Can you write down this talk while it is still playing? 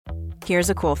Here's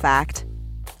a cool fact.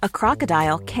 A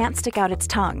crocodile can't stick out its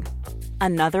tongue.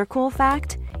 Another cool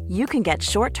fact, you can get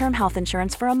short-term health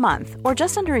insurance for a month or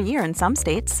just under a year in some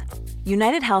states.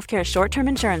 United Healthcare short-term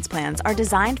insurance plans are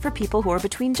designed for people who are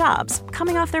between jobs,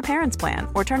 coming off their parents' plan,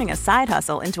 or turning a side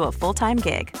hustle into a full-time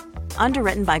gig.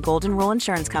 Underwritten by Golden Rule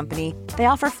Insurance Company, they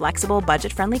offer flexible,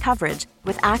 budget-friendly coverage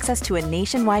with access to a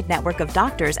nationwide network of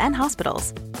doctors and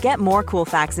hospitals. Get more cool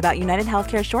facts about United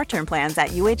Healthcare short-term plans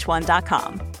at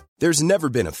uh1.com. There's never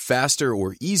been a faster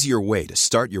or easier way to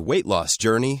start your weight loss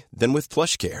journey than with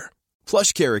PlushCare.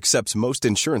 PlushCare accepts most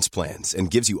insurance plans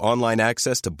and gives you online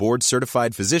access to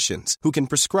board-certified physicians who can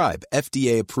prescribe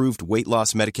FDA-approved weight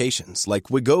loss medications like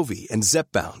Wegovy and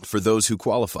Zepbound for those who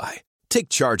qualify. Take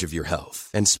charge of your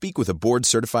health and speak with a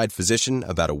board-certified physician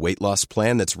about a weight loss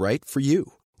plan that's right for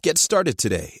you. Get started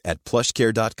today at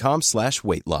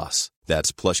plushcare.com/weight loss.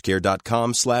 That's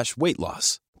plushcare.com/weight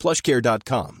loss.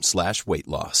 plushcare.com/weight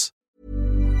loss.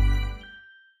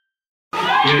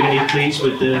 Are you pleased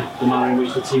with the manner in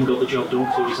which the team got the job done?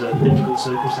 Because it was difficult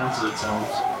circumstances at times.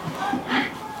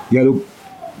 Yeah, look,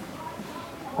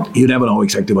 you never know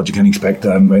exactly what you can expect.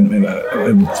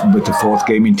 With the fourth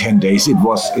game in 10 days, it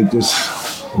was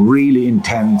really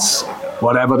intense.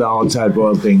 Whatever the outside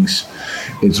world thinks,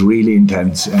 it's really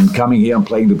intense. And coming here and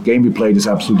playing the game we played is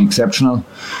absolutely exceptional.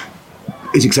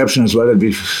 It's exceptional as well that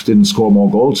we didn't score more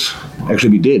goals.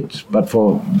 Actually, we did, but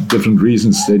for different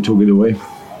reasons, they took it away.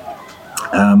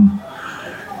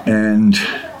 And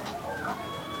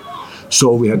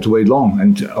so we had to wait long.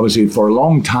 And obviously, for a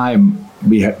long time,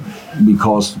 we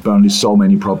caused Burnley so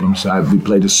many problems. We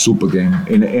played a super game.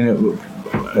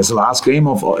 As the last game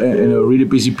in a really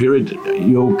busy period,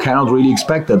 you cannot really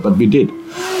expect that, but we did.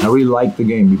 I really liked the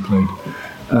game we played.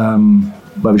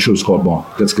 But we should have scored more,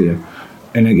 that's clear.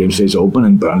 And the game stays open,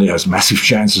 and Burnley has massive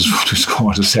chances to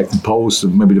score the second post,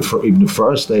 maybe even the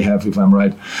first they have, if I'm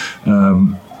right.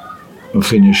 A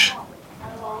finish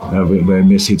where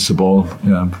Miss hits the ball.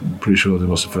 Yeah, I'm pretty sure that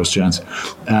was the first chance.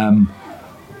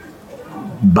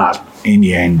 But in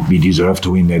the end, we deserved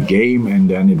to win that game, and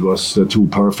then it was the two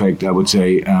perfect, I would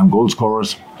say, goal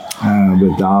scorers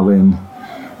with Darwin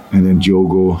and then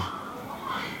Diogo.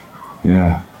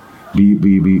 Yeah,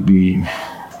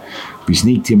 we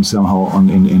sneaked him somehow on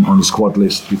the squad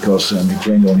list because he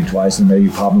trained only twice, and maybe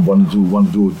Pablo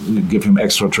wanted to give him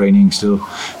extra training still,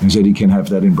 and said he can have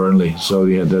that in Burnley. So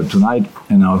he had that tonight,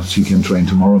 and now he can train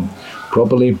tomorrow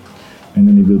properly, and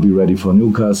then he will be ready for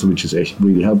Newcastle, which is echt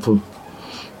really helpful.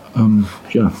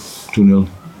 2-0.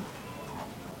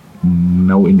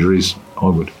 No injuries,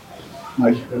 all good.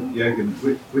 Mike, Jürgen,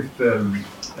 with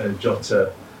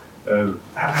Jota,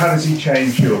 how does he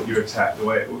change your attack, the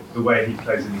way he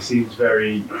plays? And he seems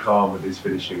very calm with his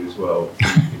finishing as well,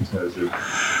 in terms of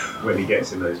when he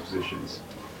gets in those positions.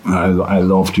 I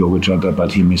loved Diogo Jota,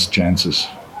 but he missed chances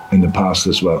in the past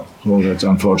as well. So that's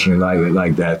unfortunately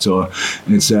like that. So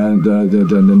it's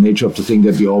the nature of the thing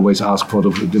that we always ask for.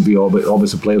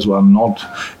 Always the players who are not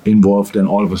involved, and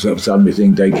all of a sudden we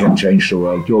think they can change the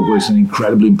world. Diogo is an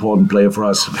incredibly important player for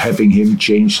us. Having him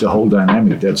change the whole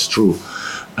dynamic, that's true.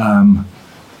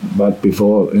 But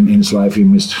before in his life he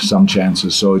missed some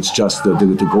chances. So it's just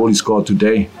the goal he scored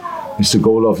today is the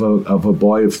goal of a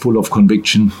boy full of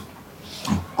conviction.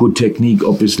 Good technique,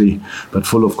 obviously, but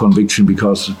full of conviction,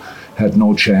 because had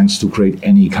no chance to create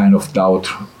any kind of doubt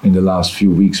in the last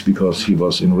few weeks because he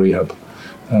was in rehab.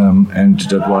 And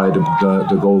that's why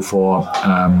the goal for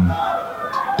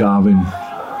Darwin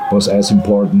was as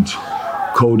important.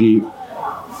 Cody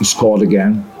scored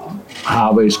again.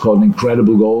 Harvey scored an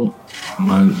incredible goal.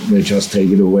 They just take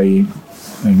it away.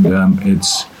 And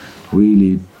it's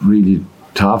really, really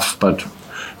tough. But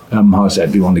how I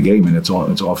said, we won the game, and it's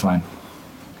all fine.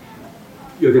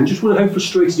 Jürgen, just wonder how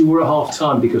frustrated you were at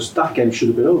half-time, because that game should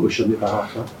have been over, shouldn't it, by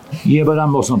half-time? Yeah, but I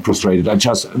was not frustrated.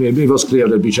 It was clear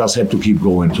that we just had to keep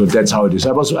going. So that's how it is.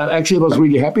 I was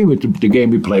really happy with the game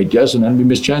we played, yes, and then we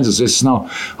missed chances. This is now,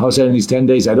 how I said, in these 10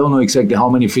 days, I don't know exactly how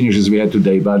many finishes we had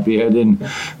today, but we had in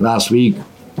last week,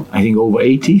 I think over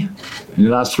 80 in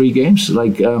the last 3 games,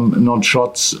 not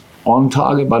shots on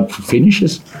target, but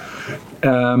finishes.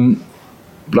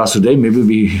 Plus today,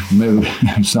 maybe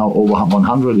it's now over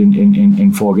 100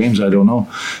 in 4 games. I don't know.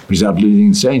 It's absolutely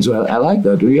insane. So I like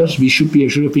that. Yes, we should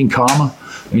have been calmer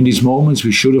in these moments.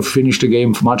 We should have finished the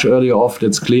game much earlier off.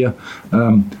 That's clear.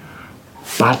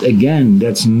 But again,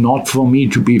 that's not for me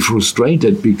to be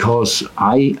frustrated, because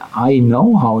I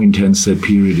know how intense that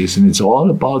period is, and it's all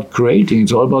about creating.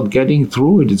 It's all about getting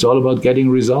through it. It's all about getting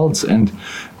results. And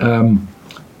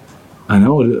I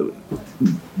know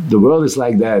the world is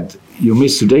like that. You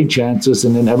miss today chances,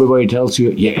 and then everybody tells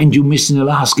you, yeah, and you missed in the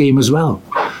last game as well.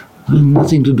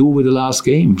 Nothing to do with the last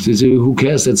game. Who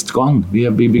cares? That's gone.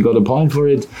 We got a point for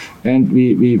it, and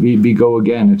we go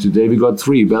again. And today we got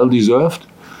 3, well deserved.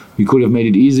 We could have made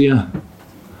it easier.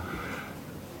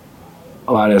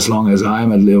 But as long as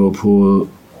I'm at Liverpool,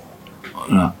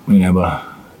 we never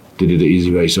did it the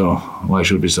easy way. So why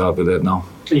should we start with that now?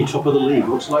 Are you top of the league?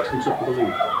 What's it like to be top of the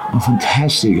league? Oh,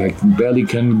 fantastic! I barely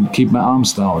can keep my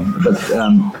arms down. But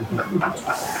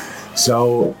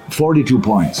so 42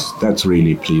 points. That's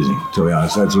really pleasing, to be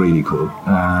honest. That's really cool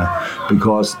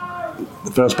because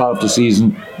the first part of the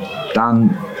season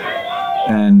done,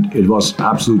 and it was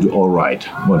absolutely all right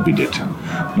what we did.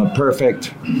 Not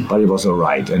perfect, but it was all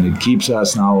right, and it keeps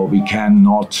us now. We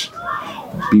cannot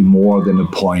be more than a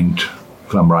point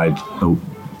from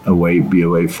be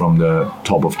away from the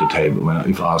top of the table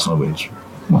if Arsenal wins.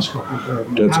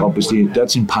 That's obviously,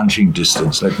 that's in punching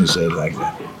distance, let me say it like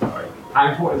that.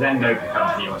 And what does Endo become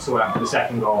for you? I saw that for the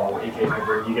second goal, he came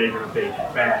over and you gave him a big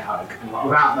bear hug.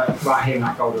 Without him,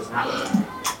 that goal doesn't happen.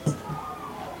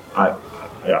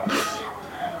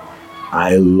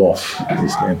 I love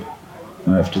this game,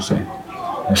 I have to say.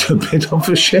 It's a bit of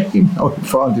a shame how he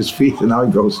found his feet and now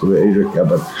he goes to the Asia Cup,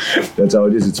 but that's how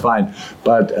it is, it's fine.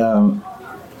 But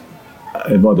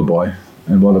what a boy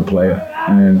and what a player.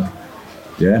 And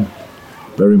yeah,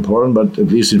 very important, but at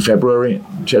least in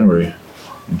January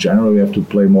we have to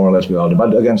play more or less without him.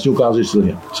 But against Newcastle, he's still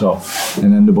here. So,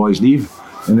 and then the boys leave,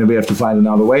 and then we have to find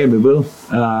another way, and we will.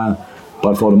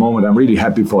 But for the moment, I'm really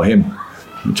happy for him.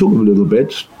 It took him a little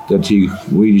bit that he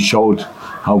really showed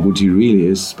how good he really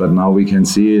is, but now we can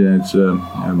see it,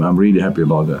 and I'm really happy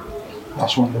about that.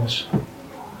 That's one of us.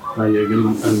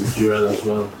 Jürgen and Jurel as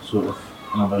well, sort of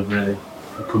have a really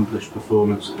accomplished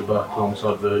performance at the back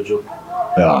alongside Virgil.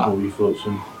 Yeah. What you thoughts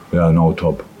on? Yeah, no,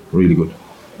 top, really good.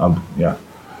 Yeah.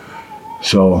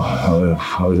 So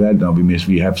how is that now?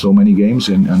 We have so many games,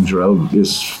 and Jurel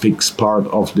is fixed part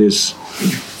of this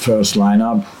first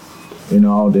lineup. In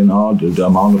out, the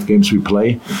amount of games we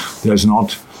play, there's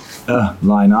not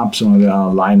lineups, so there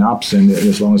are lineups, and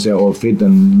as long as they're all fit,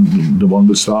 then the one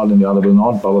will start and the other will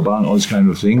not, blah blah blah, and all these kind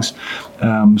of things.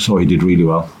 So he did really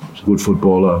well. He's a good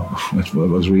footballer. It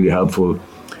was really helpful.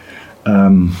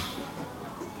 I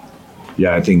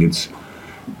think it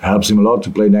helps him a lot to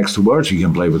play next to Birch. He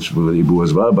can play with Ibu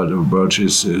as well, but Birch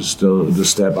is still the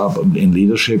step up in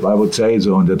leadership, I would say,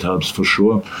 so that helps for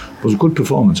sure. It was a good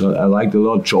performance. I liked a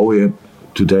lot. Joey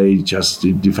today just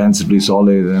defensively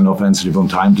solid and offensively from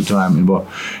time to time.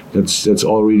 That's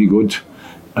all really good.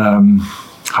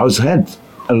 How's that?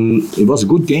 It was a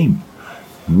good game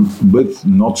with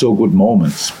not so good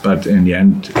moments, but in the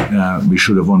end, we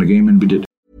should have won the game, and we did.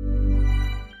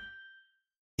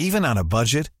 Even on a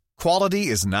budget, quality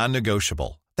is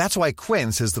non-negotiable. That's why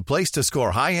Quince is the place to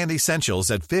score high-end essentials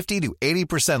at 50 to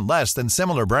 80% less than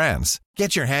similar brands.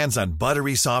 Get your hands on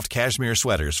buttery soft cashmere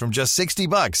sweaters from just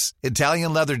 $60,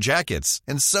 Italian leather jackets,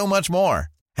 and so much more.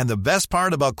 And the best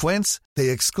part about Quince, they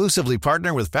exclusively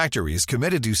partner with factories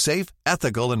committed to safe,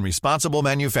 ethical, and responsible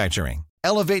manufacturing.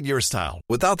 Elevate your style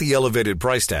without the elevated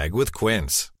price tag with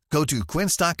Quince. Go to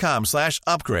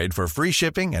quince.com/upgrade for free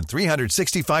shipping and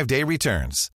 365-day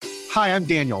returns. Hi, I'm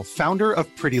Daniel, founder of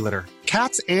Pretty Litter.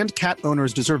 Cats and cat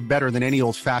owners deserve better than any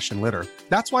old-fashioned litter.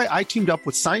 That's why I teamed up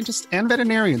with scientists and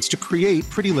veterinarians to create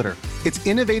Pretty Litter. Its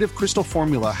innovative crystal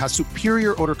formula has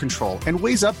superior odor control and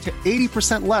weighs up to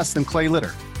 80% less than clay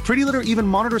litter. Pretty Litter even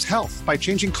monitors health by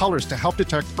changing colors to help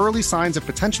detect early signs of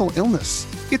potential illness.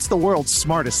 It's the world's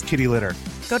smartest kitty litter.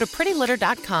 Go to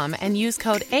prettylitter.com and use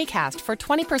code ACAST for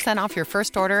 20% off your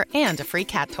first order and a free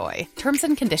cat toy. Terms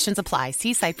and conditions apply.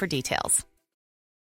 See site for details.